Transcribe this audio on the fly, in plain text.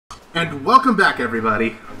And welcome back,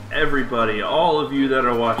 everybody. Everybody, all of you that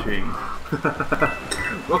are watching.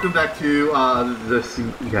 Welcome back to this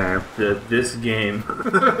game. This game.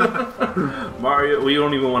 Mario. We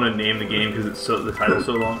don't even want to name the game because it's the title's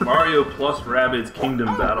so long. Mario plus Rabbids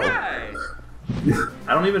Kingdom Battle.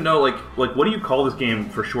 I don't even know, like what do you call this game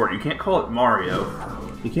for short? You can't call it Mario.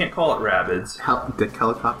 You can't call it Rabbids.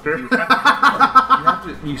 Dickacopter?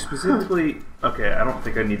 You specifically... Okay, I don't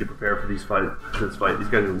think I need to prepare for this fight. These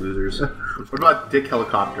guys are losers. What about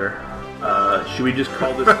Dickacopter? Should we just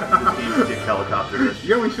call this game Dickacopter?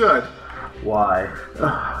 Yeah, we should. Why?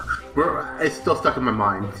 It's still stuck in my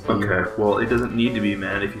mind. Steve. Okay, well, it doesn't need to be,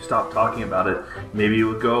 man. If you stop talking about it, maybe it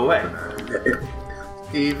would go away.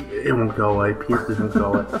 Steve, it won't go away. Pieces won't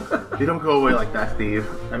go away. They don't go away like that, Steve.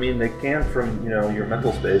 I mean, they can from, your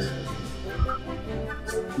mental space.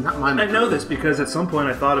 Not mine. I know this because at some point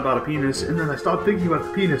I thought about a penis, and then I stopped thinking about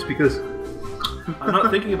the penis because I'm not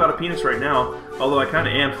thinking about a penis right now, although I kind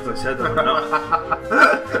of am since I said that I'm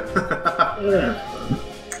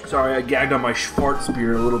not. Sorry, I gagged on my fart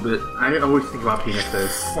spear a little bit. I always think about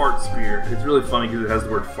penises. Fart spear. It's really funny because it has the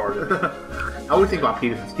word fart in it. I always think about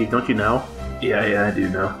penises, Steve. Don't you know? Yeah, I do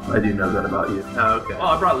know. I do know that about you. Oh, okay. Oh,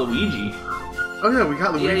 I brought Luigi. Oh yeah, we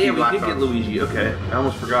got Luigi. Yeah, we did get Luigi. Okay, I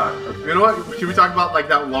almost forgot. Okay. You know what? Should we talk about like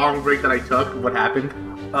that long break that I took? What happened?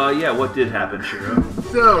 Yeah, what did happen, Shiro?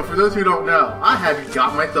 So, for those who don't know, I had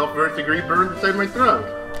got myself first-degree burn inside my throat.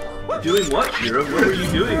 Doing what, Shiro? What were you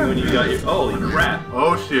doing when you got your... Holy crap.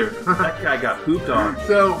 Oh shit. That guy got pooped on.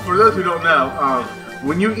 So, for those who don't know,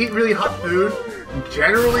 when you eat really hot food,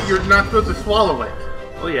 generally you're not supposed to swallow it.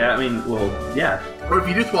 Oh yeah, I mean, well, yeah. Or if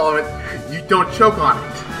you do swallow it, you don't choke on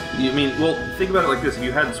it. You mean, well, think about it like this. If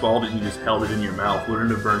you hadn't swallowed it and you just held it in your mouth,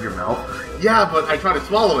 wouldn't it have burned your mouth? Yeah, but I tried to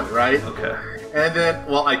swallow it, right? Okay. And then,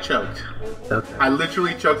 well, I choked. Okay. I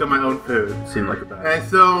literally choked on my own food. Seemed like a bad. And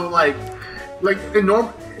so,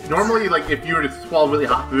 normally, like, if you were to swallow really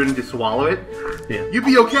hot food and just swallow it, Yeah. you'd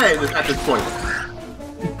be okay at this point.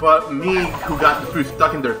 But me, who got the food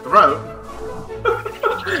stuck in their throat...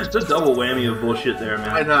 It's a double whammy of bullshit there, man.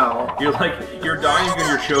 I know. You're dying and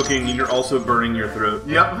you're choking and you're also burning your throat.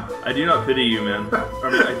 Yep. I do not pity you, man. I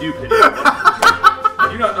mean, I do pity you.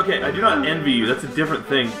 I do not envy you. That's a different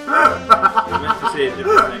thing. I meant to say a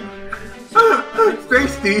different thing.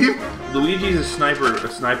 Thanks, Steve. Luigi's a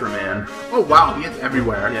sniper man. Oh, wow, he hits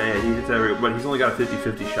everywhere. Yeah, he hits everywhere, but he's only got a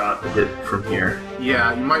 50-50 shot to hit from here.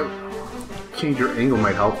 Yeah, you might change your angle,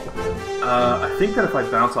 might help. I think that if I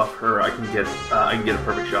bounce off her, I can get a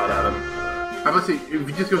perfect shot at him. I was say if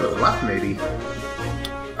you just go to the left, maybe.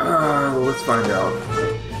 Let's find out.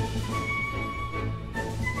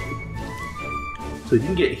 So you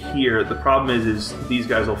can get here. The problem is these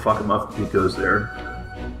guys will fuck him up if he goes there.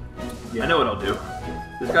 Yeah. I know what I'll do.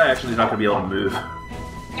 This guy actually is not going to be able to move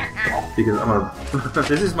because I'm gonna.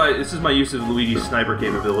 This is my use of Luigi's sniper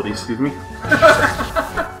capabilities. Excuse me.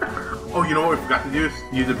 Oh, you know what we forgot to do is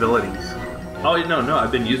use abilities. Oh no,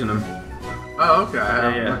 I've been using them. Oh, okay.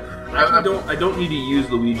 Yeah. I don't need to use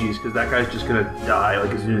Luigi's because that guy's just gonna die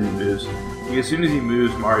like as soon as he moves. Like, as soon as he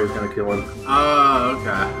moves, Mario's gonna kill him. Oh,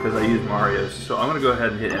 okay. Because I use Mario's, so I'm gonna go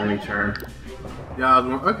ahead and hit enemy turn. Yeah.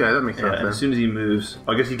 Okay, that makes sense. Yeah, as soon as he moves,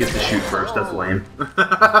 I guess he gets to shoot first. That's lame. He's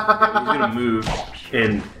gonna move,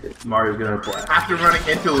 and Mario's gonna blast. After running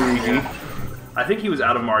into Luigi. I think he was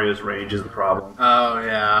out of Mario's range is the problem. Oh,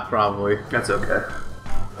 yeah, probably. That's okay.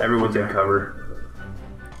 Everyone's in cover.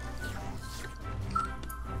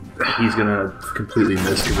 He's gonna completely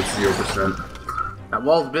miss because it's 0%. That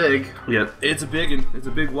wall's big. Yeah, it's a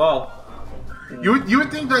big wall. You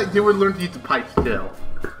would think that they would learn to use the pipes too.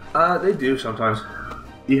 They do sometimes.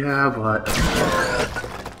 Yeah, but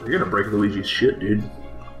You're gonna break Luigi's shit, dude.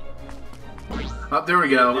 Oh, there we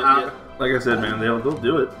go. Yeah. Like I said, man, they'll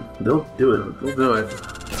do it. They'll do it. We'll do it.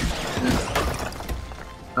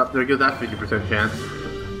 Oh, there goes that 50% chance.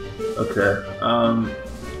 Okay.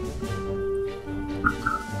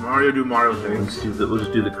 Mario do Mario things. We'll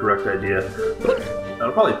just do the correct idea.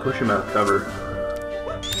 I'll probably push him out of cover.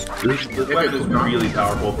 This weapon is really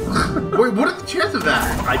powerful. Wait, what is the chance of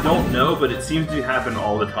that? I don't know, but it seems to happen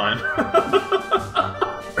all the time.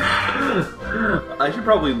 I should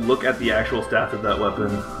probably look at the actual stats of that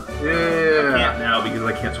weapon. Yeah. I can't now because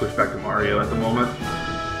I can't switch back to Mario at the moment.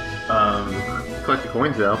 Collect the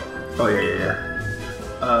coins though. Oh yeah.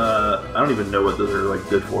 I don't even know what those are like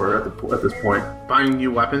good for at this point. Buying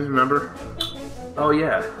new weapons, remember? Oh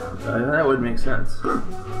yeah, that would make sense.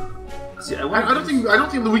 See, I don't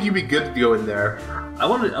think Luigi would be good to go in there. I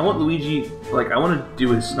want Luigi, like, I want to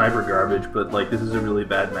do his sniper garbage, but like this is a really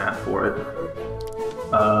bad map for it.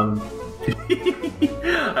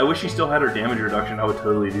 I wish she still had her damage reduction. I would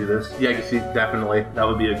totally do this. Yeah, I can see, definitely. That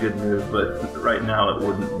would be a good move, but right now it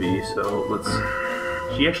wouldn't be, so let's...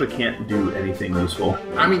 She actually can't do anything useful.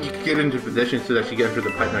 I mean, you could get into position so that she gets her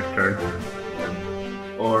the pipe next turn.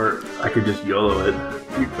 Or I could just YOLO it.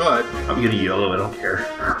 You could. I'm gonna YOLO, I don't care.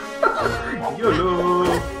 YOLO!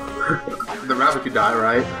 The rabbit could die,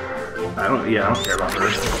 right? I don't care about her.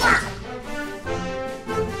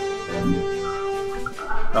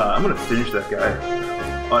 I'm gonna finish that guy.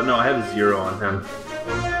 Oh no, I have a 0 on him.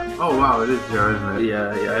 Oh wow, it is 0, isn't it? Yeah,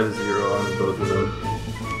 I have a 0 on both of them.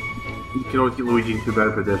 You can always get Luigi into a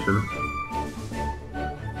better position.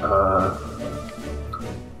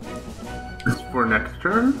 For next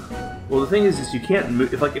turn? Well, the thing is you can't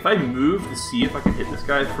move. If I move to see if I can hit this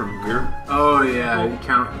guy from here. Oh yeah, it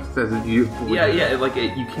counts as a you. Yeah,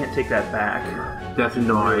 you can't take that back. That's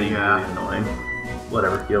annoying. Really annoying.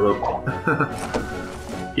 Whatever, YOLO.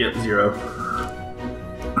 Yep, 0.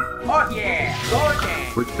 Oh yeah!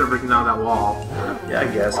 We can start breaking down that wall. Yeah, I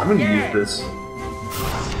guess. I'm gonna use this.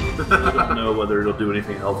 I don't know whether it'll do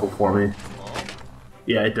anything helpful for me.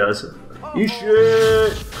 Yeah, it does. You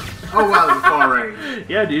shit! Oh wow, that's far range.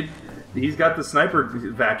 Yeah, dude. He's got the sniper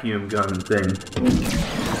vacuum gun thing.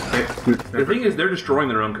 The thing is, they're destroying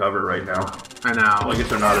their own cover right now. I know. Well, I guess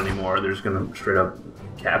they're not anymore. They're just gonna straight up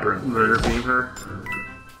cap her and murder beam her.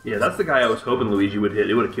 Yeah, that's the guy I was hoping Luigi would hit.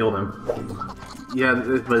 It would have killed him. Yeah,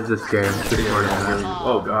 it was this game.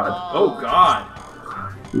 Oh god. Oh god!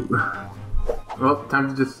 Well, time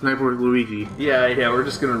to just sniper with Luigi. Yeah, we're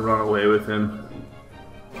just gonna run away with him.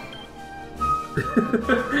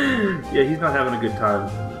 Yeah, he's not having a good time.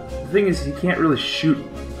 The thing is, he can't really shoot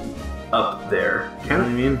up there. You know what I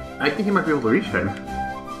mean? I think he might be able to reach him.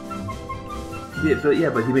 Yeah,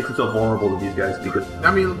 but he makes himself vulnerable to these guys because...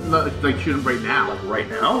 I mean, like shoot him right now. Like right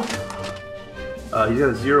now? He's got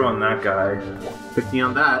a 0 on that guy. 50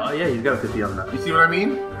 on that. Oh yeah, he's got a 50 on that. You see what I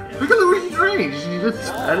mean? Yeah. Look at Luigi's range.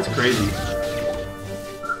 That is crazy.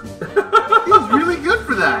 He's really good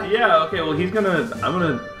for that. Yeah, okay, well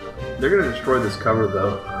they're gonna destroy this cover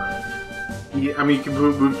though. Yeah, I mean, you can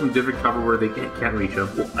move from different cover where they can't reach him.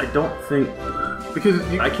 Well, I don't think... Because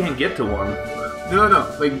I can't get to one. No.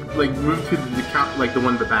 Like move to the count, like the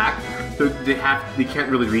one in the back. So they can't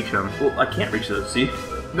really reach him. Well, I can't reach those. See?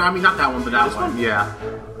 No, I mean not that one, but that one. Yeah.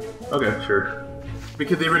 Okay, sure.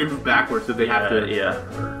 Because they already moved backwards, so they have to. Yeah.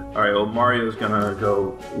 All right. Well, Mario's gonna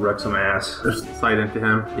go wreck some ass. Just slide into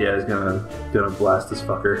him. Yeah, he's gonna blast this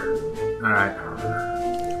fucker. All right.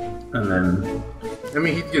 And then. I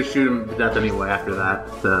mean, he's gonna shoot him to death anyway after that,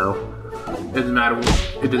 so it doesn't matter.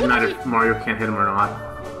 It doesn't matter if Mario can't hit him or not.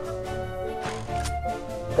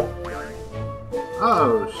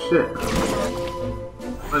 Oh shit!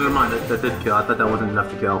 Oh, never mind. That did kill. I thought that wasn't enough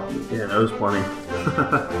to kill. Yeah, that was plenty.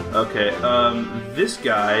 Okay. This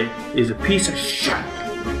guy is a piece of shit.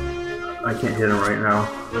 I can't hit him right now.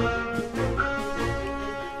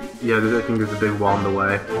 Yeah, I think there's a big wall in the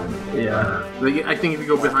way. Yeah. Like, I think if you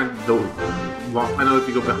go behind the wall, I know if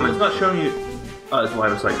you go behind. It's not showing you. It's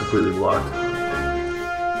line of sight completely blocked.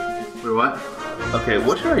 Wait, what? Okay,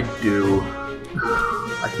 what should I do?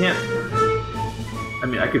 I can't. I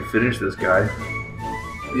mean, I could finish this guy.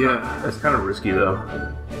 Yeah. That's kind of risky, though.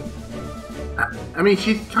 I mean,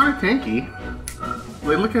 she's kind of tanky.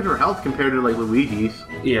 Like, look at her health compared to, like, Luigi's.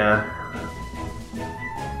 Yeah.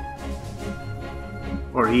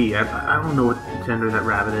 Or he. I don't know what gender that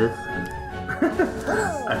rabbit is.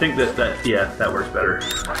 I think that works better.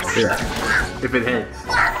 Yeah. If it hits.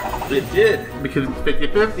 It did. Because it's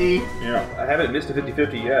 50-50. Yeah. I haven't missed a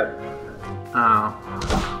 50-50 yet. Oh.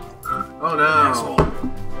 Oh no.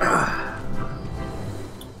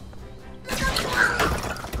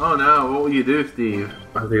 Oh no, what will you do, Steve?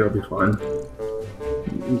 I think I'll be fine.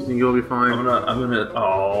 You think you'll be fine? I'm gonna,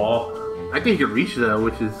 aww. I think you can reach though,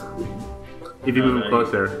 which is, if you move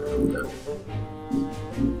closer.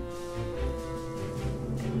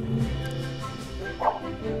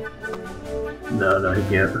 No, he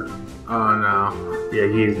can't. Oh no. Yeah,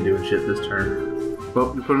 he isn't doing shit this turn.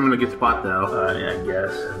 Well, you put him in a good spot though. Yeah, I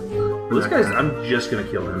guess. Well, this guy's, I'm just gonna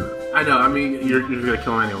kill him. I know, I mean, you're gonna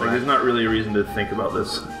kill him anyway. Like, there's not really a reason to think about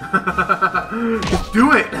this. Just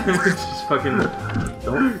do it! Just fucking,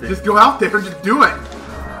 don't think. Just go out there and just do it!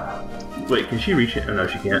 Wait, can she reach it? Oh, no,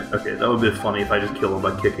 she can't. Okay, that would be funny if I just kill him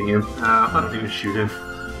by kicking him. I don't even shoot him.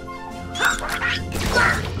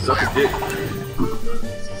 Suck a dick.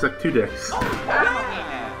 Suck 2 dicks.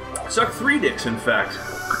 Suck 3 dicks, in fact.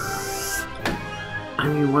 I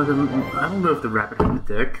mean, one of them, I don't know if the rabbit has a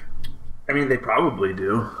dick. I mean, they probably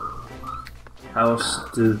do. How else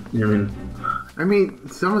do, I I mean,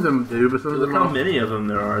 some of them do, but some of Look them how don't. many of them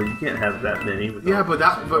there are. You can't have that many. Yeah, but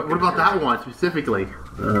what about that one specifically?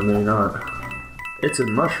 Maybe not. It's a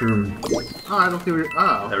mushroom. Oh, I don't think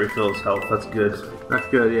That refills health. That's good. That's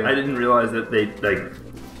good, yeah. I didn't realize that they,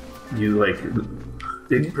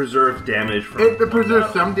 it preserves damage from... It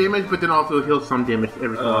preserves some damage, but then also heals some damage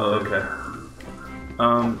every so often. Okay.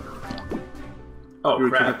 Oh, You were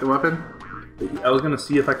checking crap. out the weapon? I was gonna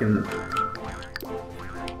see if I can...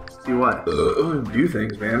 See what? do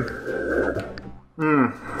things, man.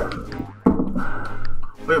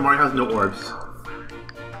 Wait, Mario has no orbs.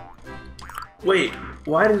 Wait,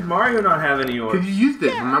 why does Mario not have any orbs? Because you used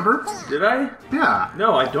it, remember? Did I? Yeah.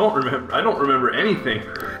 No, I don't remember. I don't remember anything.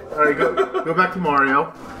 Alright, go back to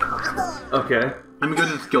Mario. Okay. Let me go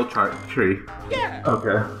to the skill chart tree.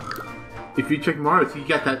 Okay. If you check Mario, so you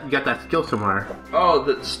got that skill somewhere. Oh,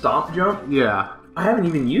 the stomp jump? Yeah. I haven't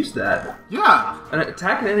even used that. Yeah. An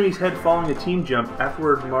attack an enemy's head following a team jump.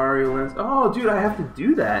 Afterward, Mario lands. Oh, dude, I have to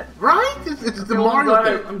do that. Right? It's the Well, Mario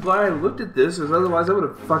thing. I'm glad I looked at this, because otherwise I would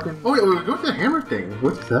have fucking... Oh, wait, go to the hammer thing.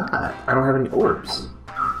 What's that? I don't have any orbs.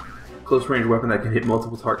 Close range weapon that can hit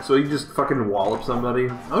multiple targets. So you just fucking wallop somebody.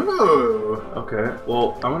 Oh. Okay.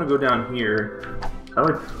 Well, I'm gonna go down here. How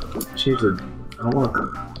do I change the... I don't want to...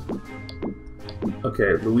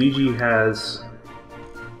 Okay, Luigi has...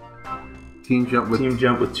 Team jump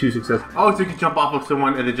with 2 successes. Oh, so you can jump off of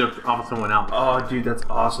someone and then jump off of someone else. Oh, dude, that's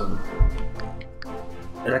awesome.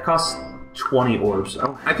 And that costs 20 orbs.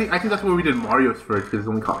 I think that's what we did Mario's first because it's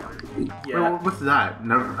only cost. Yeah. Wait, what's that?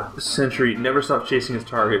 Never. Sentry never stop chasing his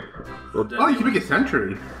target. Well, Oh, you can make a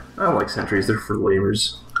sentry. I don't like sentries. They're for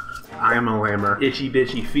lamers. I am a lamer. Itchy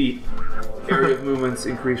bitchy feet. Area of movements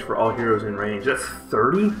increase for all heroes in range. That's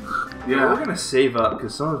 30? Yeah. We're gonna save up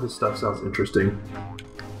because some of this stuff sounds interesting.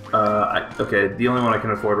 Okay, the only one I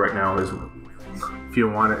can afford right now is... If you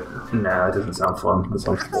want it. Nah, it doesn't sound fun. That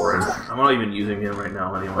sounds boring. I'm not even using him right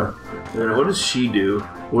now anyway. And what does she do?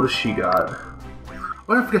 What does she got?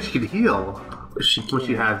 Oh, I forgot she could heal. She When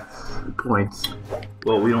she has points.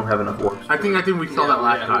 Well, we don't have enough orbs. I think we saw that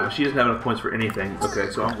last time. She doesn't have enough points for anything. Okay,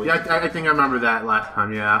 so I'm Yeah, I think I remember that last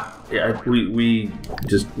time, yeah. Yeah, we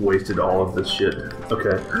just wasted all of this shit.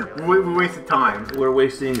 Okay. We wasted time. We're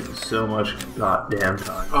wasting so much goddamn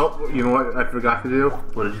time. Oh, you know what I forgot to do?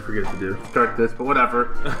 What did you forget to do? Start this, but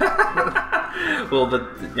whatever. Well,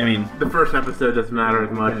 I mean... The first episode doesn't matter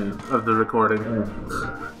as much of the recording.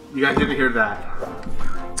 You guys didn't hear that.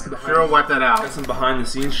 Cheryl wiped that out. Got some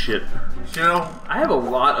behind-the-scenes shit. Cheryl? I have a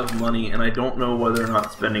lot of money, and I don't know whether or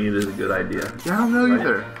not spending it is a good idea. Yeah, I don't know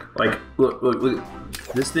either. Like, look.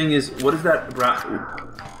 This thing is... What is that brown...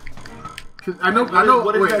 I know.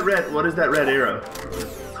 What is that red? What is that red arrow?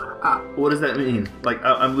 What does that mean? Like,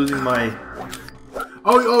 I'm losing my...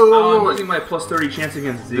 I'm losing my plus 30 chance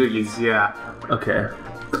against Ziggy's. Yeah. Okay.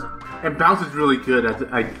 And bounce is really good, as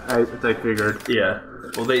I figured. Yeah.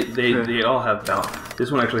 Well, they all have bounce.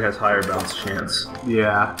 This one actually has higher bounce chance.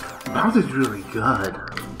 Yeah. Bounce is really good.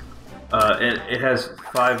 And it has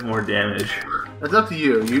 5 more damage. That's up to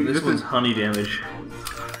you. This one's honey damage.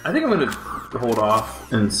 I think I'm gonna hold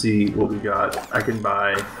off and see what we got. I can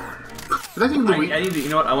buy... But I think I need to, you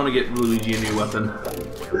know what? I want to get Luigi a new weapon.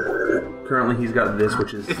 Currently, he's got this,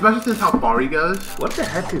 which is... Especially since how far he goes. What the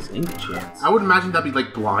heck is ink chance? I would imagine that'd be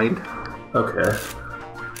like blind. Okay.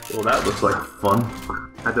 Well, that looks like fun.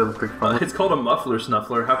 That does look like fun. It's called a muffler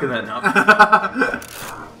snuffler. How can that not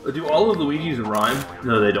be? Do all of Luigi's rhyme?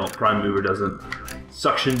 No, they don't. Prime Mover doesn't.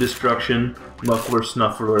 Suction Destruction, Muffler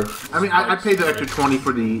Snuffler. I mean, I paid the extra 20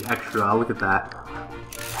 for the extra. I'll look at that.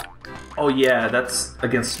 Oh yeah, that's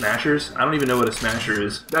against Smashers? I don't even know what a Smasher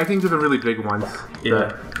is. I think they're the really big ones.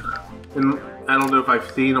 Yeah. And I don't know if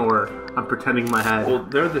I've seen or I'm pretending in my head. Well,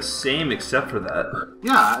 they're the same except for that.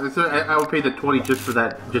 Yeah, so I would pay the 20 just for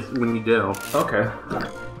that, just when you do. Okay.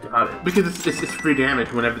 Got it. Because it's free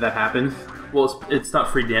damage whenever that happens. Well, it's not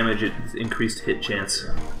free damage, it's increased hit chance.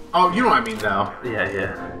 Oh, you know what I mean, though.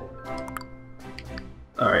 Yeah.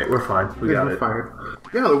 Alright, we're fine. We got it. Fine.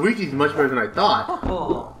 Yeah, Luigi's much better than I thought.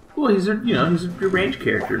 Well, he's a range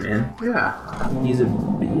character, man. Yeah. He's a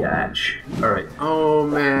biatch. Alright. Oh,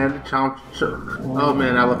 man. Oh,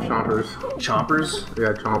 man, I love chompers. Chompers?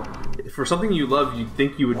 Yeah, chomp. For something you love, you'd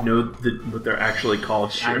think you would know what they're actually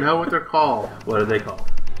called. Sure. I know what they're called. What are they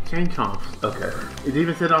called? Chain chomps. Okay. It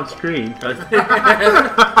even said on screen. Maybe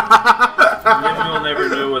we'll never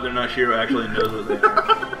know whether or not Shiro actually knows what they are.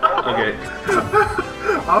 Okay.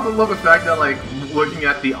 I also love the fact that, like, looking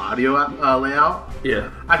at the audio layout,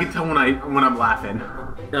 Yeah. I can tell when I'm laughing.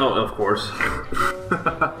 Oh, of course.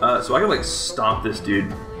 So I can, like, stomp this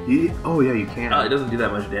dude. Oh yeah, you can. It doesn't do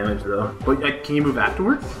that much damage though. But can you move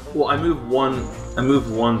afterwards? Well, I move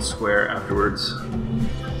one square afterwards.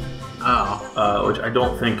 Oh. Which I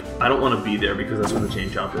don't want to be there because that's when the chain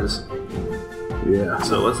jump is. Yeah.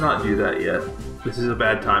 So let's not do that yet. This is a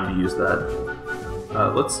bad time to use that.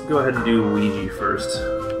 Let's go ahead and do Ouija first.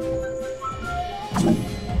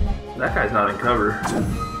 That guy's not in cover.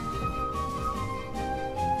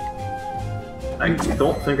 I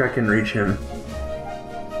don't think I can reach him.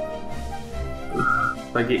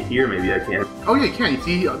 If I get here, maybe I can. Oh yeah, you can. You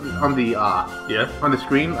see on the Yeah. on the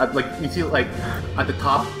screen, you see like at the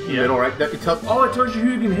top middle, right? That it tells. Oh, it tells you who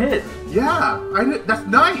you can hit. Yeah, that's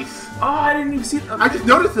nice. Oh, I didn't even see that. I just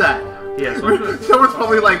noticed that. Yeah, so Someone's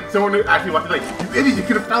probably someone who actually watched like, you idiot, you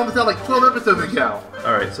could have found this out like 12 episodes ago.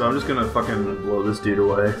 Alright, so I'm just gonna fucking blow this dude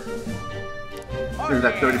away. There's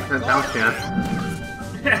that 30% bounce chance.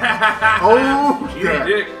 Oh, You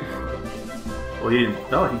dick. Well, he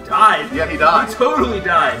didn't. No, he died. Yeah, he died. He totally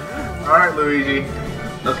died. Alright, Luigi.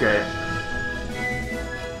 Okay.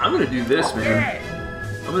 I'm gonna do this, man.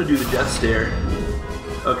 I'm gonna do the death stare.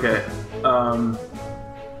 Okay.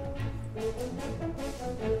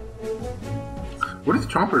 What is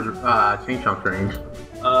Chomper's chain chomp range?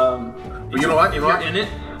 You know what? If you're in it,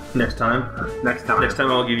 next time. Next time. Next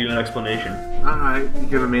time I'll give you an explanation. Alright, you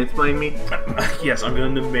gonna mansplain me? Yes, I'm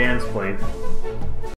going to mansplain.